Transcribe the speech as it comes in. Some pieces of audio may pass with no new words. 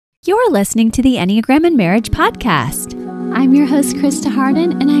You're listening to the Enneagram and Marriage podcast. I'm your host, Krista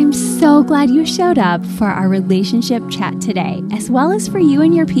Harden, and I'm so glad you showed up for our relationship chat today, as well as for you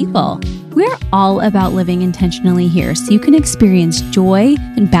and your people. We're all about living intentionally here so you can experience joy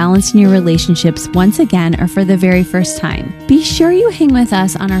and balance in your relationships once again or for the very first time. Be sure you hang with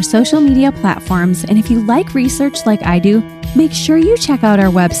us on our social media platforms, and if you like research like I do, make sure you check out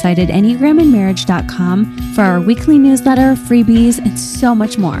our website at enneagramandmarriage.com for our weekly newsletter, freebies, and so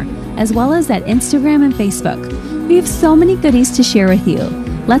much more, as well as at Instagram and Facebook. We have so many goodies to share with you.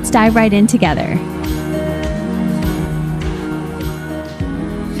 Let's dive right in together.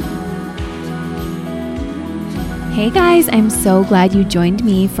 Hey guys, I'm so glad you joined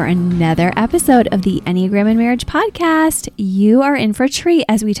me for another episode of the Enneagram and Marriage podcast. You are in for a treat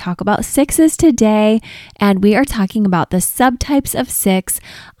as we talk about sixes today, and we are talking about the subtypes of six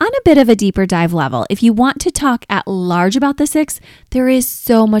on a bit of a deeper dive level. If you want to talk at large about the six, there is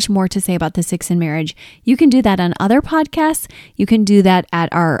so much more to say about the six in marriage. You can do that on other podcasts. You can do that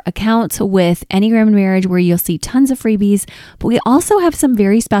at our accounts with Enneagram and Marriage, where you'll see tons of freebies, but we also have some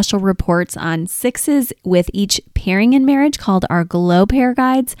very special reports on sixes with each pairing in marriage called our Glow Pair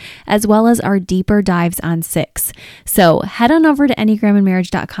Guides, as well as our deeper dives on six. So head on over to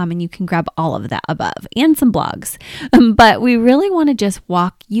enneagramandmarriage.com and you can grab all of that above and some blogs. But we really want to just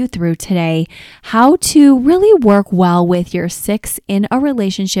walk you through today how to really work well with your six in a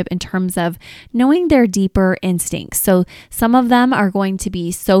relationship in terms of knowing their deeper instincts. So some of them are going to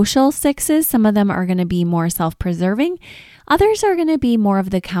be social sixes, some of them are going to be more self-preserving. Others are going to be more of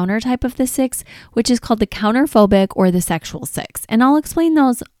the counter type of the six, which is called the counterphobic or the sexual six. And I'll explain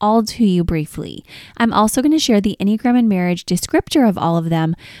those all to you briefly. I'm also going to share the Enneagram and Marriage descriptor of all of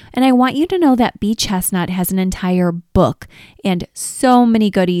them. And I want you to know that B. Chestnut has an entire book and so many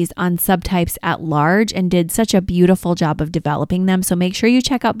goodies on subtypes at large and did such a beautiful job of developing them. So make sure you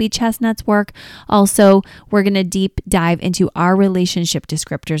check out B. Chestnut's work. Also, we're going to deep dive into our relationship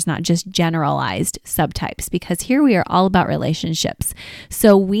descriptors, not just generalized subtypes, because here we are all about relationships.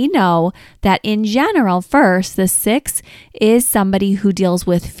 So we know that in general, first, the six is somebody who deals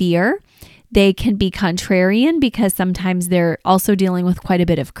with fear. They can be contrarian because sometimes they're also dealing with quite a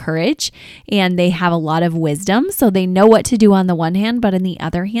bit of courage and they have a lot of wisdom. So they know what to do on the one hand, but on the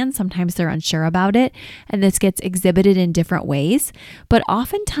other hand, sometimes they're unsure about it. And this gets exhibited in different ways. But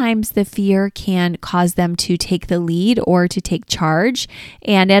oftentimes the fear can cause them to take the lead or to take charge.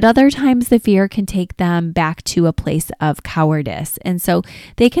 And at other times, the fear can take them back to a place of cowardice. And so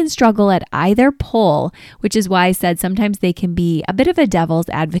they can struggle at either pole, which is why I said sometimes they can be a bit of a devil's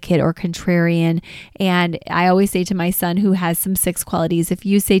advocate or contrarian. And I always say to my son, who has some six qualities, if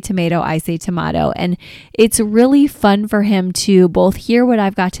you say tomato, I say tomato. And it's really fun for him to both hear what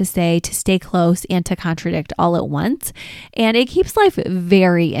I've got to say, to stay close, and to contradict all at once. And it keeps life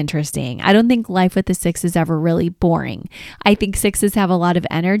very interesting. I don't think life with the six is ever really boring. I think sixes have a lot of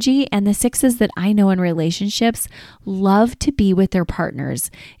energy, and the sixes that I know in relationships love to be with their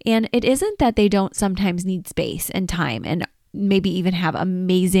partners. And it isn't that they don't sometimes need space and time and maybe even have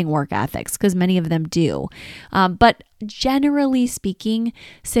amazing work ethics, because many of them do. But generally speaking,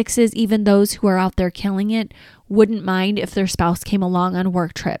 sixes, even those who are out there killing it, wouldn't mind if their spouse came along on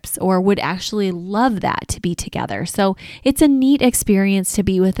work trips or would actually love that to be together. So it's a neat experience to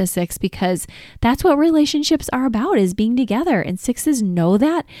be with a six because that's what relationships are about, is being together. And sixes know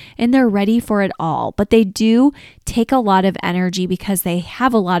that and they're ready for it all. But they do take a lot of energy because they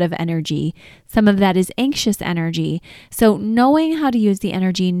have a lot of energy. Some of that is anxious energy. So knowing how to use the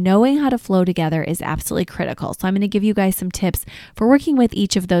energy, knowing how to flow together is absolutely critical. So I'm going to give you guys some tips for working with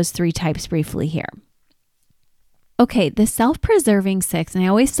each of those three types briefly here. Okay, the self-preserving six, and I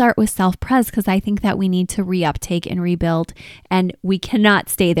always start with self-pres because I think that we need to reuptake and rebuild, and we cannot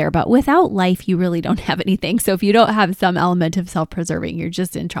stay there. But without life, you really don't have anything. So if you don't have some element of self-preserving, you're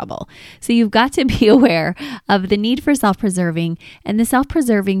just in trouble. So you've got to be aware of the need for self-preserving, and the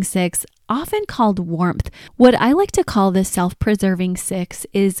self-preserving six, often called warmth. What I like to call the self-preserving six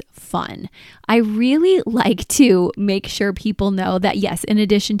is fun. I really like to make sure people know that, yes, in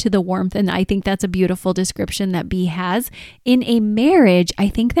addition to the warmth, and I think that's a beautiful description that B has, in a marriage, I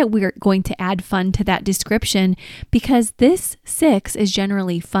think that we're going to add fun to that description because this six is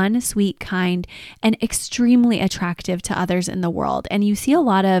generally fun, sweet, kind, and extremely attractive to others in the world. And you see a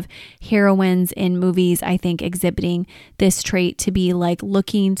lot of heroines in movies, I think, exhibiting this trait to be like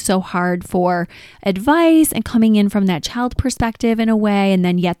looking so hard for advice and coming in from that child perspective in a way, and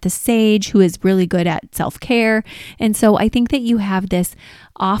then yet the sage who is really good at self-care. And so I think that you have this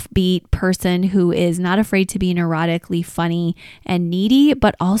offbeat person who is not afraid to be neurotically funny and needy,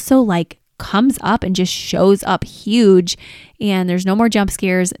 but also like comes up and just shows up huge, and there's no more jump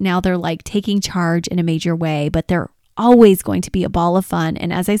scares. Now they're like taking charge in a major way, but they're always going to be a ball of fun.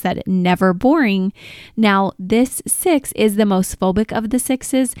 And as I said, never boring. Now, this 6 is the most phobic of the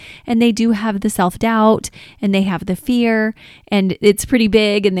 6s, and they do have the self-doubt and they have the fear, and it's pretty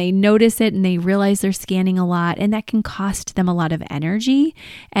big, and they notice it and they realize they're scanning a lot, and that can cost them a lot of energy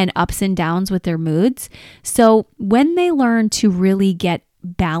and ups and downs with their moods. So when they learn to really get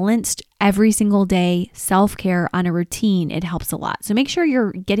balanced every single day, self-care on a routine, it helps a lot. So make sure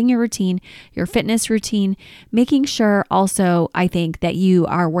you're getting your routine, your fitness routine, making sure also, I think, that you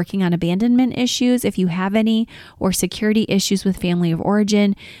are working on abandonment issues if you have any, or security issues with family of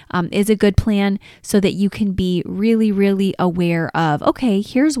origin is a good plan, so that you can be really, really aware of, okay,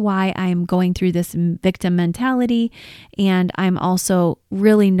 here's why I'm going through this victim mentality. And I'm also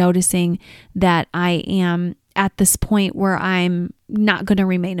really noticing that I am at this point where I'm not going to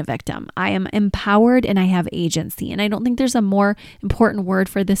remain a victim. I am empowered and I have agency. And I don't think there's a more important word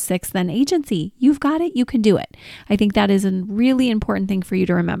for the 6 than agency. You've got it. You can do it. I think that is a really important thing for you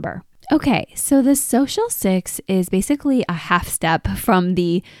to remember. Okay, so the social 6 is basically a half step from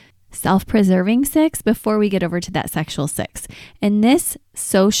the self-preserving 6 before we get over to that sexual 6. And this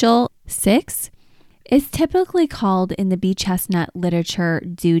social 6 is typically called in the bee chestnut literature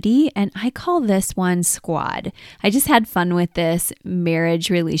duty, and I call this one squad. I just had fun with this marriage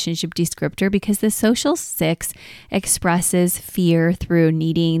relationship descriptor because the social 6 expresses fear through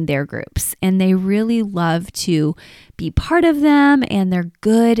needing their groups, and they really love to be part of them, and they're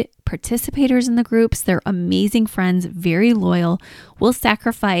good participators in the groups. They're amazing friends, very loyal, will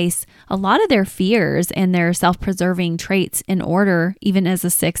sacrifice a lot of their fears and their self-preserving traits in order, even as a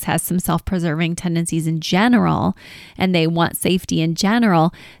 6 has some self-preserving tendencies in general, and they want safety in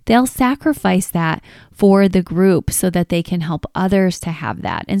general, they'll sacrifice that for the group so that they can help others to have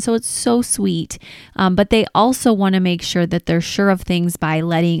that. And so it's so sweet. But they also want to make sure that they're sure of things by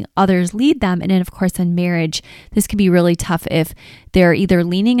letting others lead them. And then, of course, in marriage, this can be really tough if they're either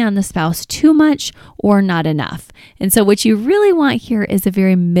leaning on the spouse too much or not enough. And so what you really want here is a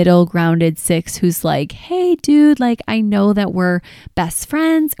very middle grounded 6 who's like, hey, dude, like, I know that we're best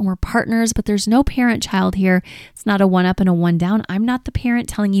friends and we're partners, but there's no parent-child here. It's not a one up and a one down. I'm not the parent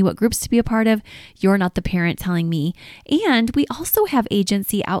telling you what groups to be a part of. You're not the parent telling me. And we also have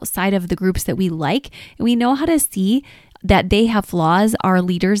agency outside of the groups that we like, and we know how to see that they have flaws, our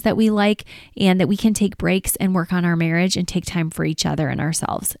leaders that we like, and that we can take breaks and work on our marriage and take time for each other and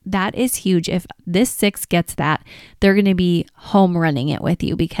ourselves. That is huge. If this 6 gets that, they're going to be home running it with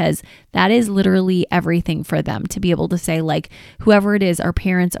you, because that is literally everything for them to be able to say, like, whoever it is, our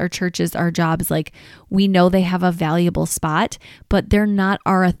parents, our churches, our jobs, like, we know they have a valuable spot, but they're not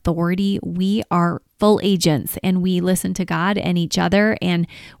our authority. We are full agents, and we listen to God and each other, and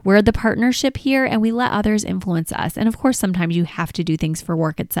we're the partnership here, and we let others influence us. And of course, sometimes you have to do things for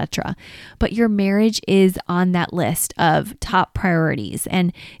work, etc. But your marriage is on that list of top priorities,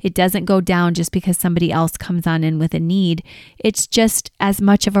 and it doesn't go down just because somebody else comes on in with a need. It's just as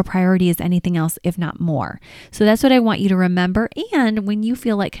much of a priority as anything else, if not more. So that's what I want you to remember. And when you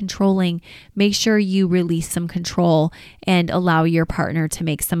feel like controlling, make sure you release some control and allow your partner to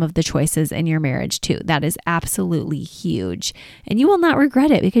make some of the choices in your marriage too. That is absolutely huge. And you will not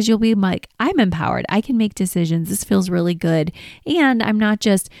regret it, because you'll be like, I'm empowered. I can make decisions. This feels really good. And I'm not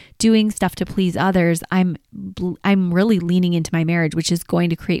just doing stuff to please others. I'm really leaning into my marriage, which is going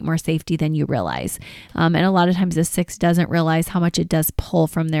to create more safety than you realize. And a lot of times the 6 doesn't realize how much it does pull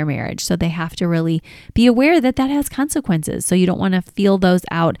from their marriage. So they have to really be aware that that has consequences. So you don't want to feel those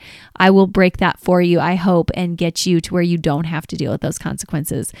out. I will break that for you, I hope, and get you to where you don't have to deal with those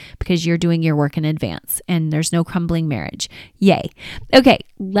consequences, because you're doing your work in advance and there's no crumbling marriage. Yay. Okay,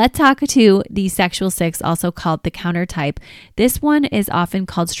 let's talk to the sexual 6, also called the counter type. This one is often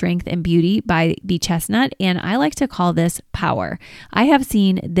called Strength and Beauty by Bee Chestnut, and I like to call this power. I have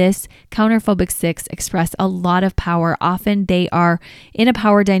seen this counterphobic 6 express a lot of power. Often they are in a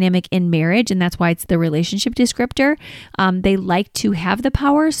power dynamic in marriage, and that's why it's the relationship descriptor. They like to have the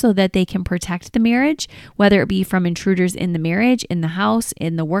power so that they can protect the marriage, whether it be from intruders in the marriage, in the house,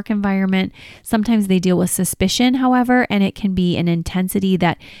 in the work environment. Sometimes they deal with suspicion, however, and it can be an intensity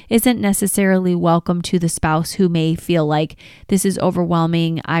that isn't necessarily welcome to the spouse, who may feel like, this is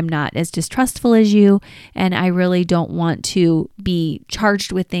overwhelming. I'm not as distrustful as you, and I really don't want to be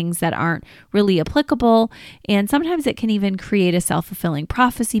charged with things that aren't really applicable. And sometimes it can even create a self-fulfilling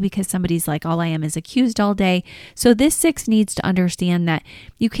prophecy, because somebody's like, all I am is accused all day. So this 6 needs to understand that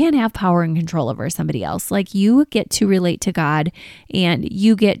you can't have power and control over somebody else. Like, you get to relate to God, and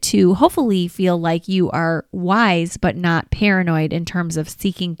you get to hopefully feel like you are wise, but not paranoid in terms of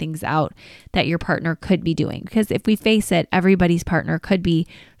seeking things out that your partner could be doing. Because if we face it, everybody's partner could be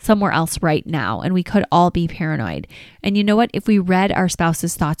somewhere else right now, and we could all be paranoid. And you know what? If we read our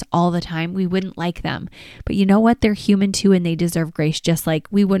spouse's thoughts all the time, we wouldn't like them. But you know what? They're human too, and they deserve grace, just like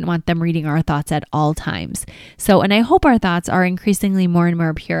we wouldn't want them reading our thoughts at all times. So, and I hope our thoughts are increasingly more and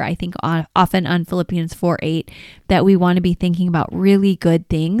more pure. I think often on Philippians 4:8 that we want to be thinking about really good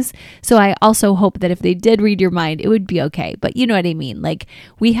things. So I also hope that if they did read your mind, it would be okay. But you know what I mean? Like,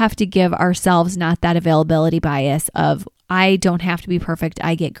 we have to give ourselves not that availability bias of, I don't have to be perfect,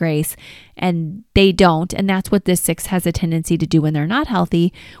 I get grace, and they don't. And that's what this 6 has a tendency to do when they're not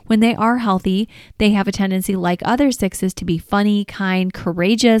healthy. When they are healthy, they have a tendency, like other 6s, to be funny, kind,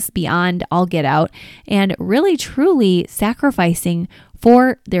 courageous, beyond all get out, and really truly sacrificing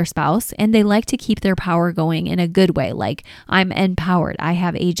for their spouse. And they like to keep their power going in a good way. Like, I'm empowered. I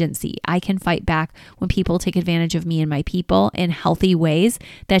have agency. I can fight back when people take advantage of me and my people in healthy ways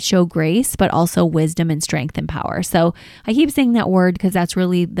that show grace, but also wisdom and strength and power. So I keep saying that word because that's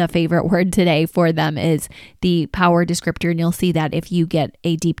really the favorite word today for them, is the power descriptor. And you'll see that if you get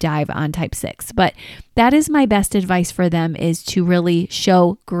a deep dive on type 6. But that is my best advice for them, is to really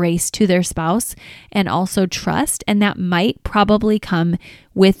show grace to their spouse and also trust. And that might probably come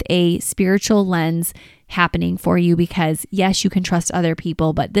with a spiritual lens happening for you, because yes, you can trust other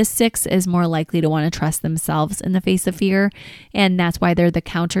people, but this 6 is more likely to want to trust themselves in the face of fear. And that's why they're the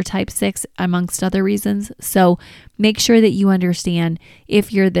counter type 6, amongst other reasons. So make sure that you understand,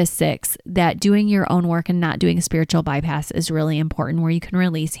 if you're this 6, that doing your own work and not doing a spiritual bypass is really important, where you can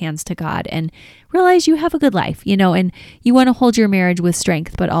release hands to God and realize you have a good life, and you want to hold your marriage with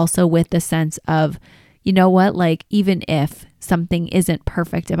strength, but also with the sense of, you know what, like, even if something isn't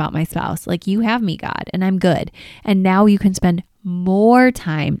perfect about my spouse, like, you have me, God, and I'm good. And now you can spend more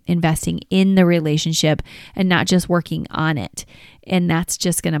time investing in the relationship and not just working on it. And that's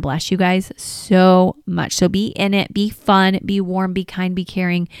just going to bless you guys so much. So be in it, be fun, be warm, be kind, be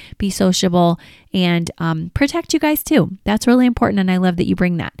caring, be sociable, and protect you guys too. That's really important. And I love that you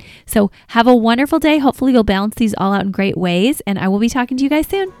bring that. So have a wonderful day. Hopefully you'll balance these all out in great ways. And I will be talking to you guys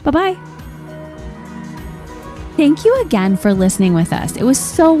soon. Bye-bye. Thank you again for listening with us. It was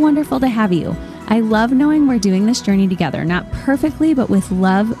so wonderful to have you. I love knowing we're doing this journey together, not perfectly, but with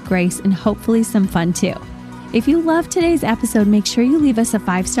love, grace, and hopefully some fun too. If you loved today's episode, make sure you leave us a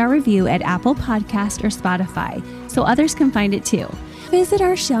 5-star review at Apple Podcast or Spotify so others can find it too. Visit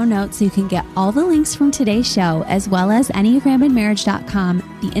our show notes so you can get all the links from today's show, as well as EnneagramandMarriage.com,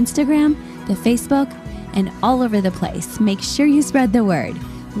 the Instagram, the Facebook, and all over the place. Make sure you spread the word.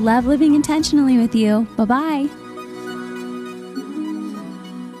 Love living intentionally with you. Bye-bye.